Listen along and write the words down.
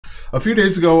A few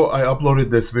days ago, I uploaded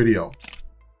this video.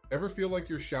 Ever feel like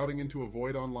you're shouting into a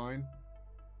void online?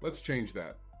 Let's change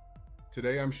that.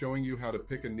 Today, I'm showing you how to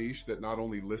pick a niche that not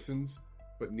only listens,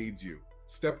 but needs you.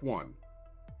 Step 1.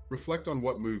 Reflect on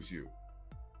what moves you.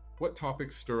 What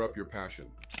topics stir up your passion?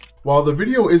 While the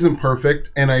video isn't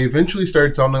perfect, and I eventually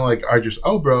started sounding like Idris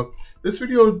Elba, this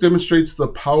video demonstrates the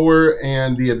power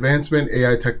and the advancement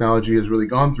AI technology has really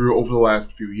gone through over the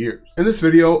last few years. In this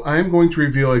video, I am going to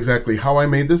reveal exactly how I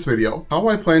made this video, how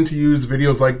I plan to use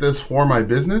videos like this for my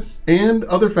business, and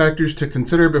other factors to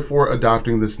consider before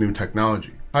adopting this new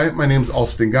technology. Hi, my name is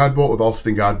Alston Godbolt with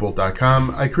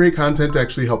alstongodbolt.com. I create content to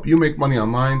actually help you make money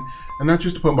online and not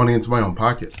just to put money into my own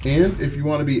pocket. And if you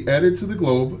want to be added to the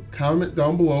globe, comment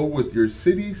down below with your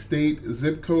city, state,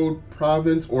 zip code,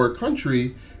 province, or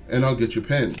country, and I'll get you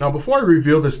pinned. Now, before I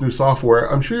reveal this new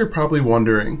software, I'm sure you're probably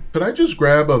wondering, could I just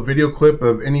grab a video clip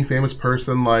of any famous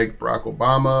person like Barack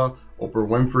Obama, Oprah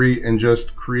Winfrey, and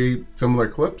just create similar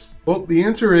clips? Well, the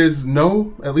answer is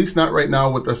no, at least not right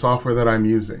now with the software that I'm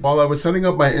using. While I was setting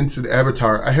up my instant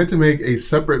avatar, I had to make a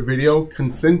separate video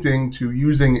consenting to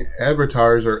using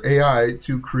avatars or AI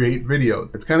to create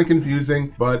videos. It's kind of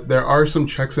confusing, but there are some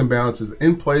checks and balances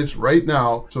in place right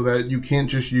now so that you can't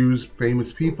just use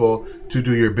famous people to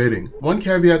do your bidding. One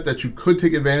caveat that you could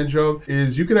take advantage of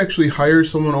is you could actually hire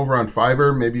someone over on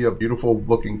Fiverr, maybe a beautiful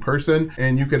looking person,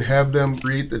 and you could have them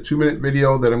create the 2-minute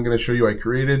video that I'm going to show you I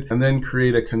created, and then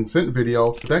create a consent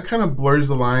video. That kind of blurs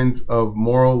the lines of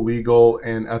moral, legal,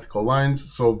 and ethical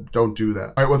lines, so don't do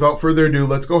that. All right, without further ado,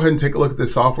 let's go ahead and take a look at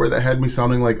this software that had me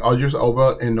sounding like Idris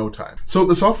Elba in no time. So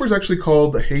the software is actually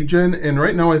called HeyGen, and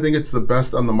right now I think it's the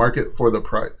best on the market for the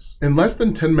price. In less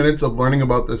than 10 minutes of learning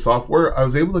about this software, I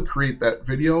was able to create that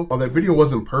video. While that video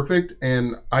wasn't perfect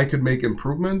and I could make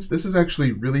improvements, this is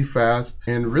actually really fast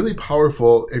and really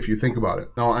powerful if you think about it.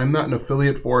 Now, I'm not an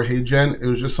affiliate for HeyGen. It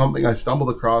was just something I stumbled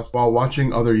across while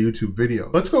watching other YouTube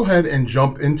videos. Let's go ahead and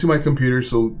jump into my computer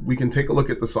so we can take a look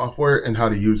at the software and how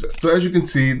to use it. So as you can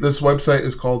see, this website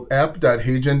is called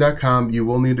app.heygen.com. You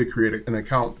will need to create an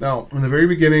account. Now, in the very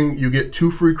beginning, you get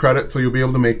 2 free credits, so you'll be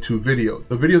able to make 2 videos.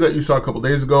 The video that you saw a couple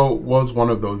days ago was one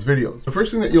of those videos. The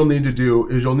first thing that you'll need to do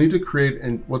is you'll need to create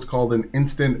what's called an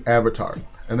instant avatar.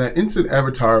 And that instant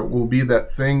avatar will be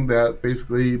that thing that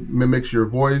basically mimics your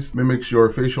voice, mimics your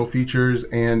facial features,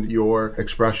 and your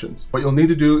expressions. What you'll need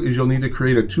to do is you'll need to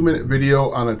create a 2-minute video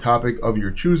on a topic of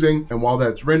your choosing. And while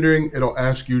that's rendering, it'll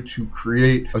ask you to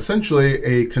create essentially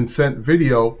a consent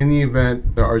video in the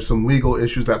event there are some legal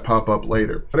issues that pop up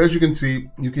later. But as you can see,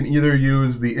 you can either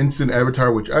use the instant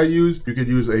avatar, which I used. You could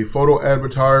use a photo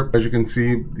avatar. As you can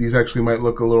see, these actually might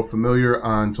look a little familiar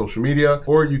on social media,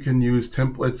 or you can use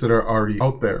templates that are already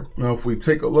out there. Now, if we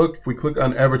take a look, if we click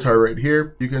on avatar right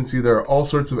here, you can see there are all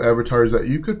sorts of avatars that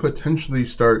you could potentially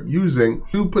start using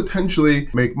to potentially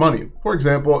make money. For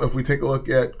example, if we take a look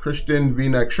at Christian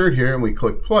V-neck shirt here and we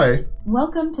click play.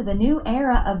 Welcome to the new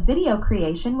era of video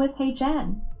creation with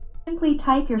HeyGen. Simply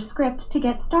type your script to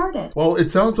get started. Well, it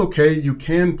sounds okay. You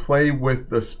can play with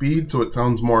the speed so it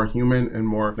sounds more human and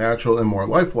more natural and more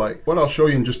lifelike. What I'll show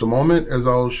you in just a moment is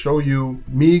I'll show you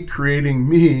me creating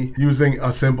me using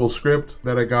a simple script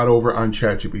that I got over on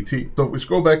ChatGPT. So if we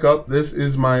scroll back up, this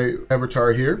is my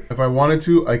avatar here. If I wanted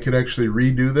to, I could actually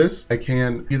redo this. I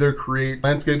can either create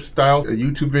landscape style, a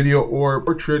YouTube video, or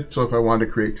portrait. So if I wanted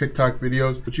to create TikTok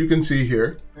videos, but you can see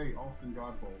here. Hey, Alston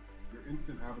Godbolt, your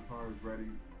instant avatar is ready.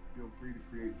 Feel free to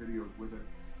create videos with it.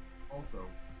 Also,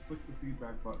 click the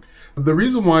feedback button. The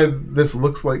reason why this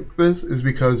looks like this is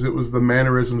because it was the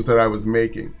mannerisms that I was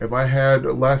making. If I had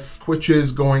less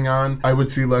twitches going on, I would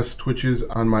see less twitches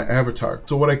on my avatar.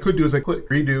 So what I could do is I click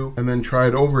redo and then try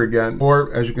it over again.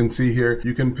 Or as you can see here,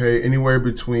 you can pay anywhere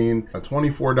between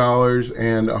 $24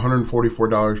 and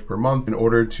 $144 per month in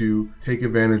order to take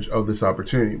advantage of this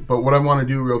opportunity. But what I want to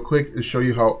do real quick is show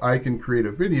you how I can create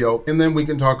a video, and then we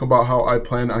can talk about how I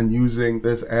plan on using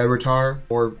this avatar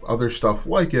or other stuff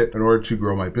like it in order to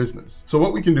grow my business. So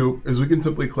what we can do is we can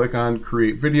simply click on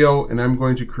create video, and I'm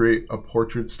going to create a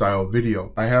portrait style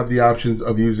video. I have the options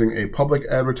of using a public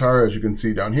avatar, as you can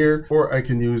see down here, or I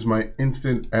can use my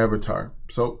instant avatar.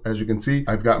 So as you can see,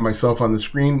 I've got myself on the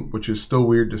screen, which is still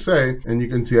weird to say, and you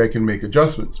can see I can make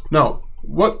adjustments. Now,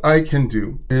 what I can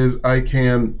do is I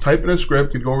can type in a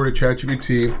script, go over to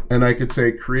ChatGPT, and I could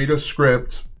say create a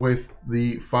script with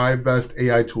the 5 best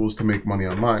AI tools to make money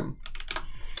online.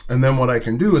 And then what I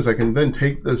can do is I can then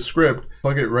take this script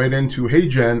plug it right into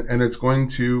HeyGen, and it's going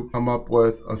to come up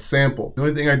with a sample. The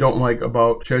only thing I don't like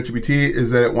about ChatGPT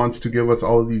is that it wants to give us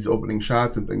all of these opening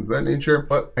shots and things of that nature,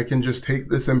 but I can just take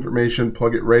this information,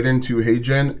 plug it right into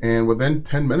HeyGen, and within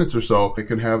 10 minutes or so, I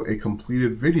can have a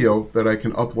completed video that I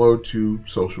can upload to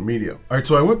social media. All right,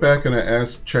 so I went back and I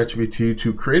asked ChatGPT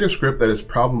to create a script that is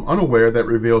problem unaware that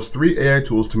reveals 3 AI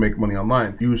tools to make money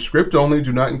online. Use script only,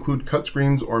 do not include cut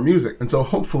screens or music. And so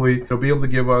hopefully it'll be able to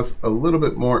give us a little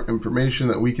bit more information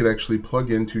that we could actually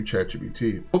plug into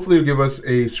ChatGPT. Hopefully it'll give us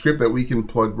a script that we can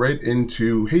plug right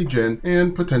into HeyGen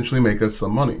and potentially make us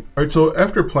some money. All right, so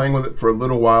after playing with it for a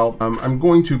little while, I'm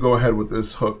going to go ahead with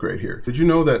this hook right here. Did you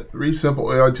know that 3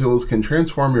 simple AI tools can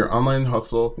transform your online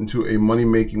hustle into a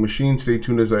money-making machine? Stay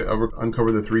tuned as I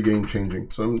uncover the 3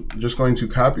 game-changing. So I'm just going to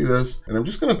copy this and I'm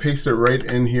just going to paste it right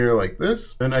in here like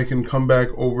this. Then I can come back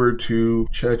over to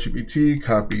ChatGPT,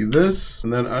 copy this,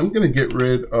 and then I'm going to get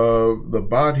rid of the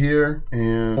bot here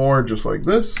and more just like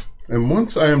this. And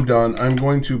once I am done, I'm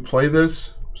going to play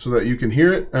this so that you can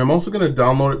hear it. And I'm also going to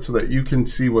download it so that you can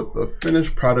see what the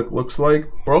finished product looks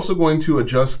like. We're also going to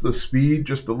adjust the speed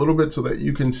just a little bit so that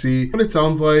you can see what it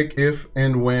sounds like if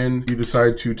and when you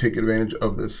decide to take advantage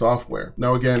of this software.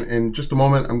 Now again, in just a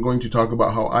moment, I'm going to talk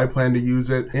about how I plan to use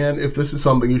it and if this is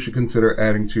something you should consider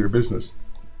adding to your business.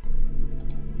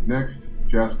 Next,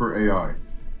 Jasper AI.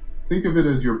 Think of it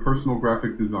as your personal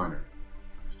graphic designer.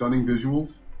 Stunning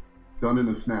visuals, done in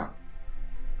a snap.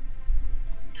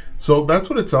 So that's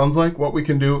what it sounds like. What we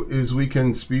can do is we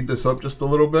can speed this up just a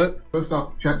little bit. First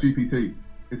up, ChatGPT.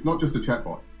 It's not just a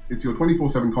chatbot. It's your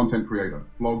 24/7 content creator.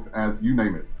 Blogs, ads, you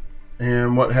name it.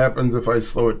 And what happens if I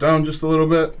slow it down just a little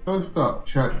bit? First up,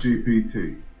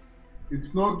 ChatGPT.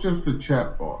 It's not just a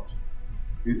chatbot.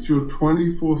 It's your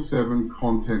 24/7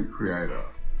 content creator.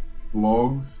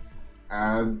 Blogs,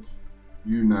 ads,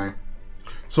 you name it.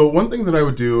 So one thing that I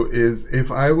would do is if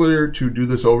I were to do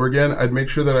this over again, I'd make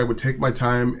sure that I would take my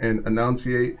time and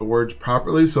enunciate the words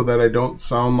properly so that I don't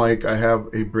sound like I have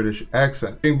a British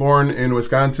accent. Being born in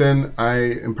Wisconsin, I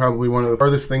am probably one of the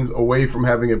farthest things away from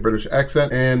having a British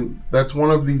accent, and that's one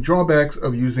of the drawbacks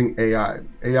of using AI.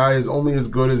 AI is only as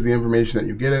good as the information that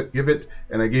you give it,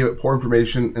 and I gave it poor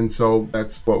information, and so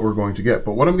that's what we're going to get.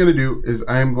 But what I'm going to do is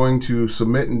I'm going to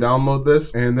submit and download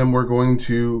this, and then we're going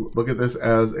to look at this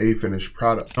as a finished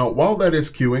product. Now, while that is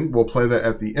queuing, we'll play that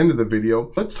at the end of the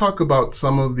video. Let's talk about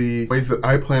some of the ways that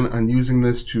I plan on using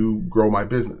this to grow my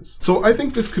business. So I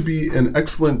think this could be an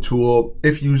excellent tool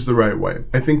if used the right way.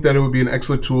 I think that it would be an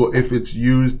excellent tool if it's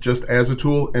used just as a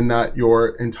tool and not your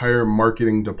entire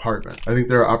marketing department. I think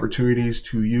there are opportunities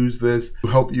to use this to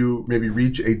help you maybe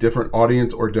reach a different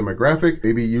audience or demographic.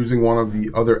 Maybe using one of the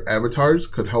other avatars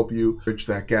could help you bridge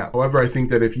that gap. However, I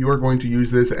think that if you are going to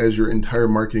use this as your entire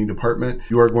marketing department,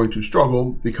 you are going to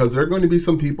struggle because there are going to be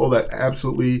some people that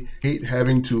absolutely hate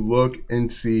having to look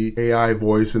and see AI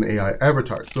voice and AI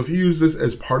avatars. So if you use this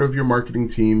as part of your marketing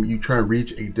team, you try and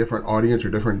reach a different audience or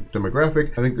different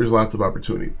demographic, I think there's lots of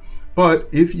opportunity. But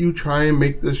if you try and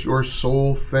make this your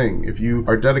sole thing, if you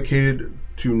are dedicated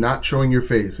to not showing your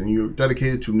face and you're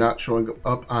dedicated to not showing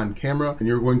up on camera and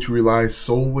you're going to rely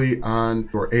solely on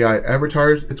your AI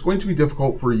avatars, it's going to be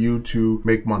difficult for you to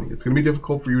make money. It's going to be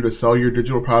difficult for you to sell your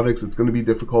digital products. It's going to be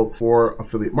difficult for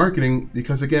affiliate marketing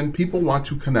because again, people want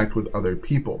to connect with other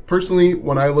people. Personally,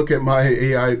 when I look at my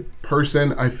AI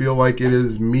person, I feel like it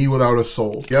is me without a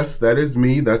soul. Yes, that is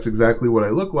me. That's exactly what I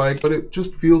look like, but it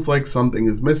just feels like something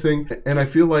is missing. And I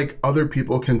feel like other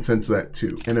people can sense that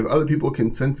too. And if other people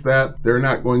can sense that, they're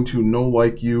not going to know,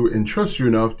 like you, and trust you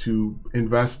enough to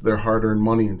invest their hard-earned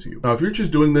money into you. Now, if you're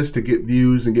just doing this to get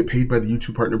views and get paid by the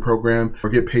YouTube Partner Program or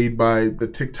get paid by the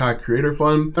TikTok Creator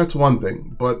Fund, that's one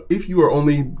thing. But if you are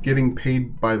only getting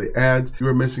paid by the ads, you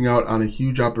are missing out on a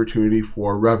huge opportunity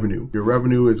for revenue. Your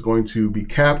revenue is going to be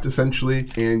capped essentially,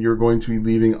 and you're going to be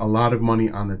leaving a lot of money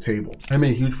on the table. I'm a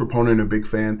huge proponent and a big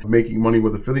fan of making money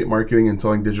with affiliate marketing and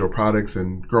selling digital products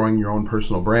and growing your own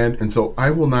personal brand. And so I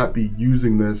will not be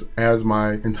using this as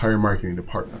my entire marketing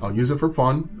department. I'll use it for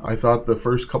fun. I thought the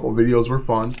first couple videos were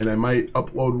fun, and I might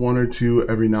upload one or two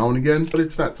every now and again, but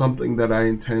it's not something that I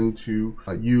intend to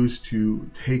use to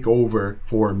take over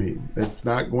for me. It's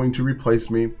not going to replace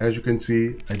me. As you can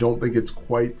see, I don't think it's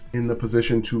quite in the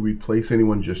position to replace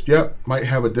anyone just yet. Might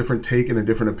have a different take and a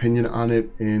different opinion on it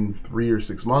in 3 or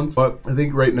 6 months. But I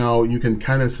think right now you can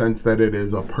kind of sense that it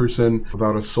is a person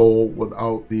without a soul,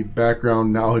 without the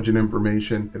background knowledge and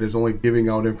information. It is only giving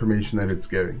out information that it's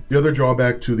giving. The other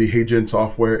drawback to the HeyGen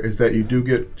software is that you do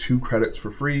get 2 credits for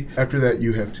free. After that,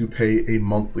 you have to pay a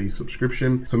monthly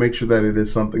subscription. So make sure that it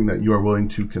is something that you are willing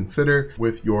to consider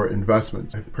with your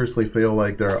investments. I personally feel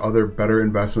like there are other better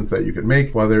investments that you can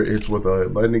make, whether it's with a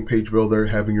landing page builder,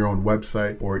 having your own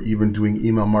website, or even doing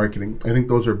email marketing. I think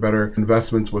those are better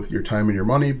investments with your time and your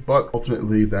money, but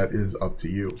ultimately that is up to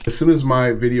you. As soon as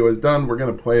my video is done, we're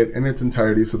going to play it in its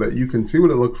entirety so that you can see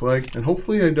what it looks like, and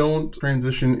hopefully I don't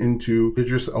transition into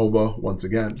Idris Elba once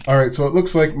again. All right, so it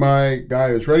looks like my guy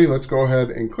is ready. Let's go ahead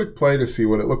and click play to see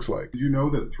what it looks like. Did you know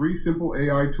that 3 simple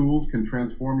AI tools can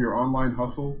transform your online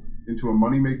hustle into a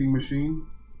money-making machine?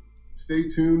 Stay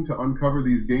tuned to uncover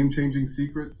these game-changing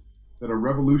secrets that are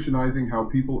revolutionizing how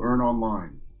people earn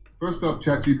online. First up,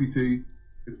 ChatGPT.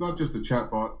 It's not just a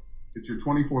chatbot, it's your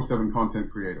 24/7 content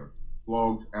creator.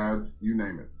 Blogs, ads, you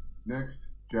name it. Next,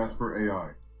 Jasper AI.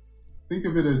 Think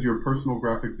of it as your personal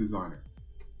graphic designer.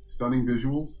 Stunning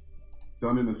visuals,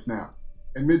 done in a snap.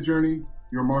 And Midjourney,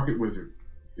 your market wizard.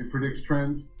 It predicts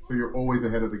trends, so you're always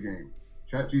ahead of the game.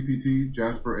 ChatGPT,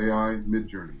 Jasper AI,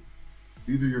 Midjourney.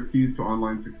 These are your keys to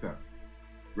online success.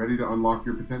 Ready to unlock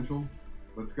your potential?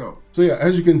 Let's go. So yeah,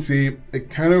 as you can see, it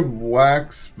kind of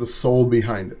lacks the soul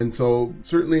behind it. And so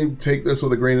certainly take this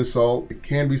with a grain of salt. It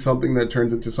can be something that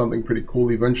turns into something pretty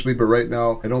cool eventually, but right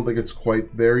now I don't think it's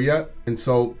quite there yet. And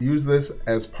so use this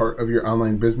as part of your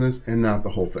online business and not the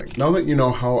whole thing. Now that you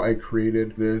know how I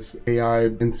created this AI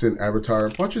instant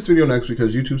avatar, watch this video next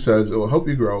because YouTube says it will help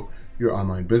you grow your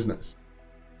online business.